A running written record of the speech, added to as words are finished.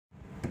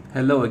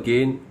Hello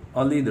again,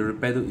 Ollie the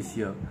Repair Dude is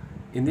here.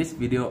 In this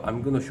video,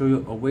 I'm going to show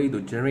you a way to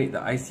generate the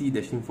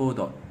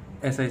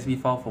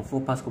ic-info.sisv file for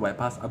full passcode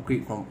bypass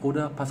upgrade from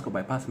older passcode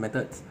bypass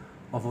methods,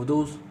 or for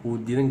those who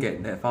didn't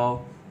get that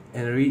file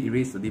and already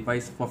erased the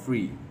device for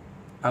free.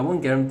 I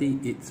won't guarantee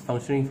it's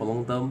functioning for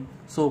long term,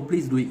 so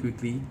please do it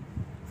quickly.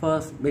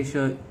 First, make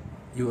sure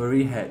you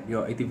already had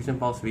your activation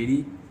files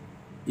ready.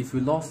 If you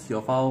lost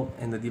your file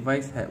and the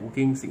device had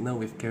working signal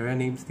with carrier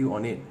name still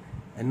on it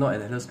and not at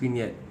the header screen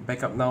yet,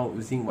 backup now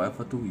using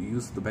whatever tool you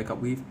used to backup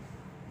with.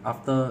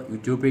 After you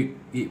jailbreak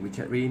it with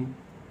chatrain,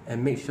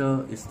 and make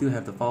sure you still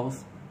have the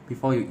files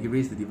before you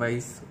erase the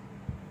device.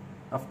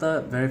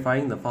 After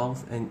verifying the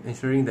files and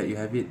ensuring that you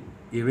have it,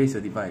 erase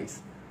your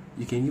device.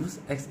 You can use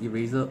X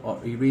eraser or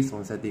erase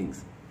from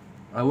settings.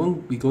 I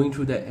won't be going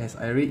through that as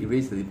I already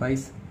erased the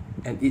device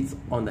and it's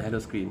on the header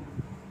screen,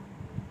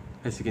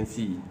 as you can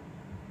see.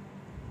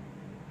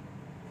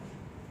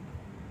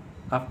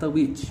 After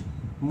which,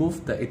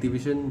 move the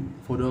activation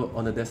folder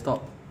on the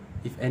desktop,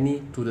 if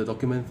any, to the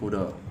document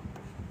folder.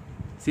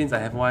 Since I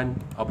have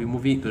one, I'll be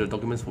moving it to the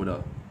documents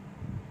folder.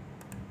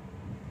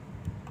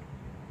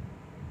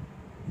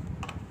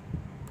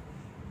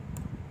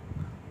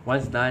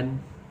 Once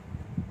done,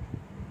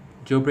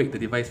 jailbreak the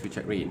device with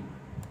chatrain.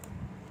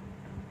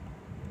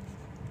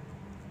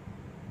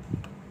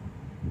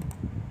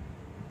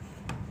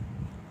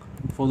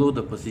 Follow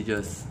the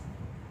procedures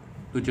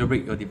to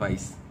jailbreak your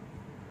device.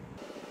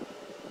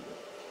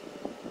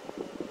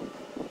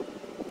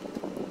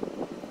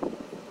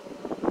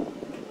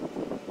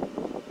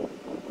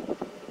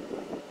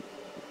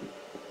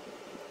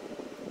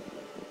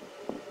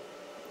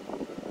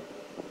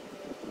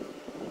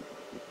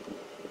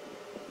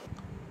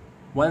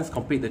 Once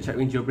complete the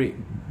chatrain jailbreak,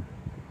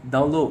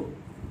 download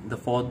the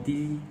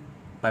 4D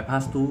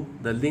bypass tool,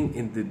 the link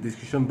in the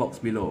description box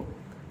below.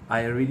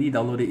 I already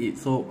downloaded it,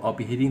 so I'll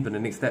be heading to the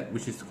next step,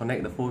 which is to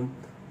connect the phone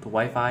to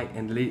Wi-Fi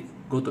and let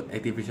it go to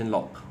activation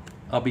lock.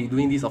 I'll be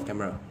doing this off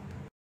camera.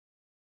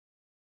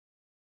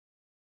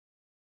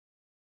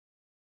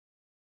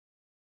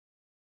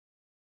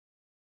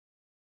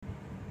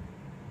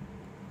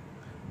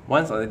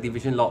 Once on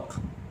activation lock,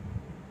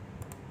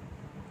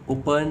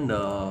 open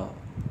the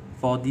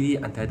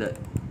 4D untethered.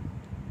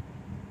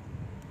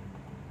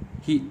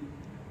 Hit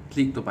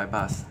click to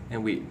bypass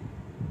and wait.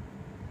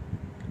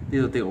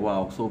 This will take a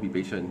while, so be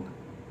patient.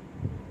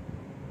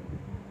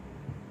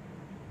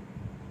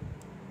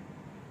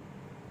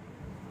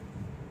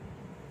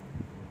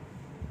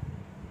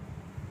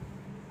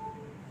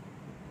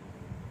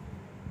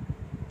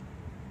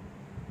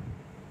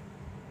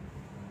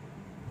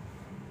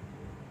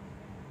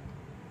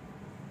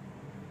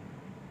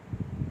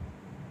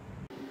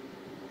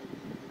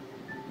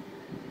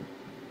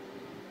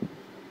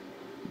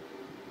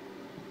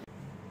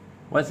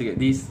 Once you get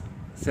this,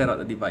 set up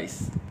the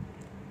device.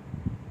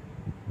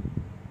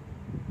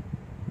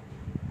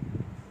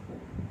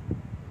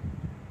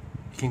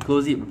 You can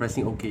close it by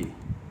pressing OK.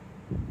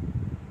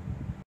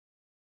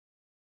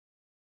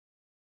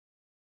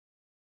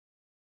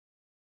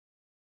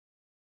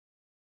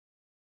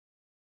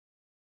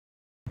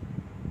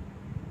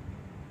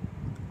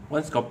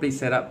 Once complete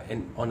setup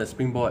and on the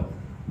springboard,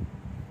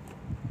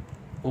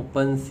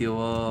 open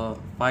Sliver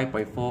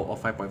 5.4 or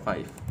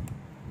 5.5.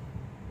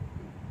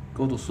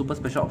 Go to Super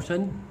Special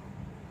Option,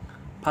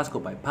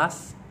 Passcode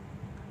Bypass,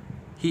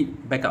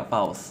 hit Backup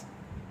Files.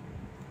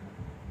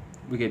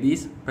 We get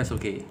this, press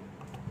OK.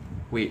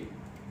 Wait.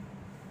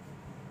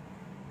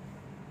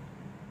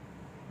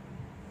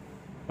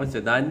 Once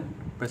you're done,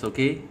 press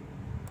OK.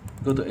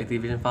 Go to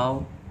Activation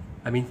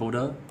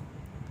Folder.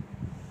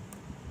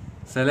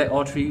 Select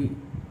all three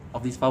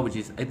of these files, which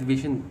is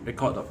activation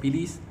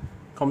record.plist,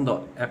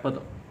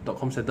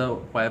 com.apple.com.center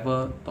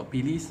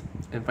whatever.plist,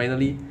 and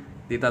finally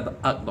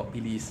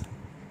data.arc.plist.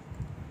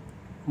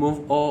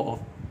 Move all of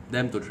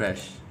them to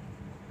trash.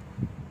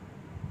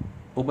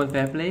 Open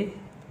FairPlay,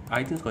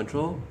 iTunes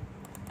Control,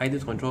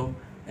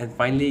 and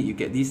finally you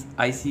get this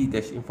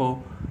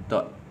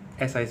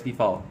ic-info.sisv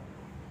file.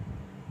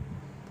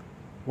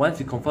 Once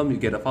you confirm you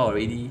get the file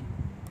already,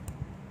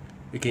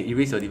 you can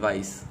erase your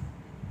device.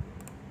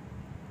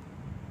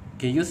 You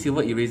can use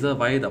silver eraser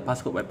via the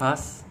passcode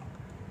bypass,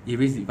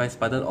 erase device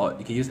button, or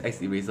you can use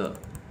X eraser.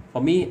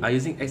 For me, I'm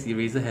using X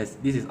eraser as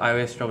this is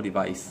iOS 12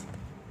 device.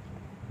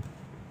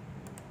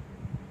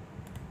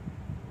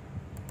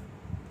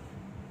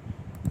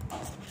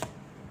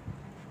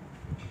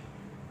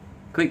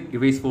 Click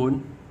erase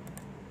phone,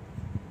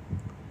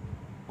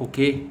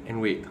 OK,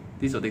 and wait.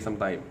 This will take some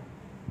time.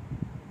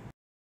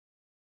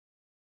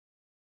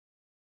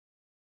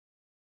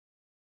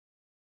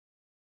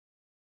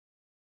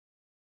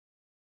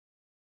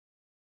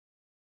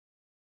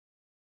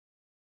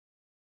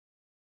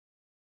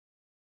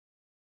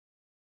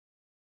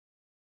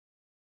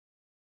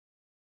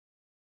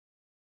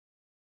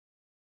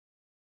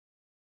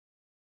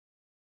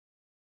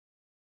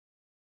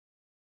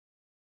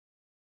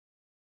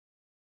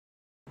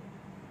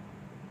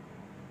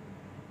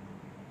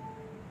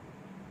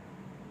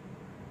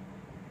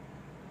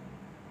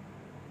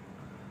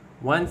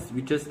 Once it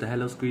reaches the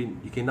hello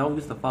screen, you can now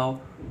use the file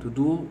to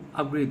do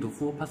upgrade to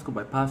full passcode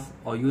bypass,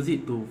 or use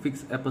it to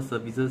fix Apple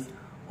services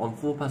on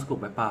full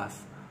passcode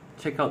bypass.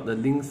 Check out the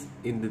links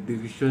in the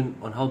description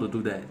on how to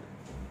do that.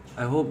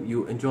 I hope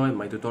you enjoyed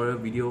my tutorial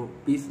video.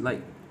 Please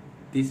like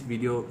this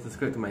video,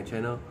 subscribe to my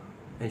channel,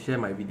 and share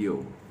my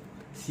video.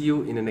 See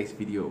you in the next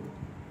video.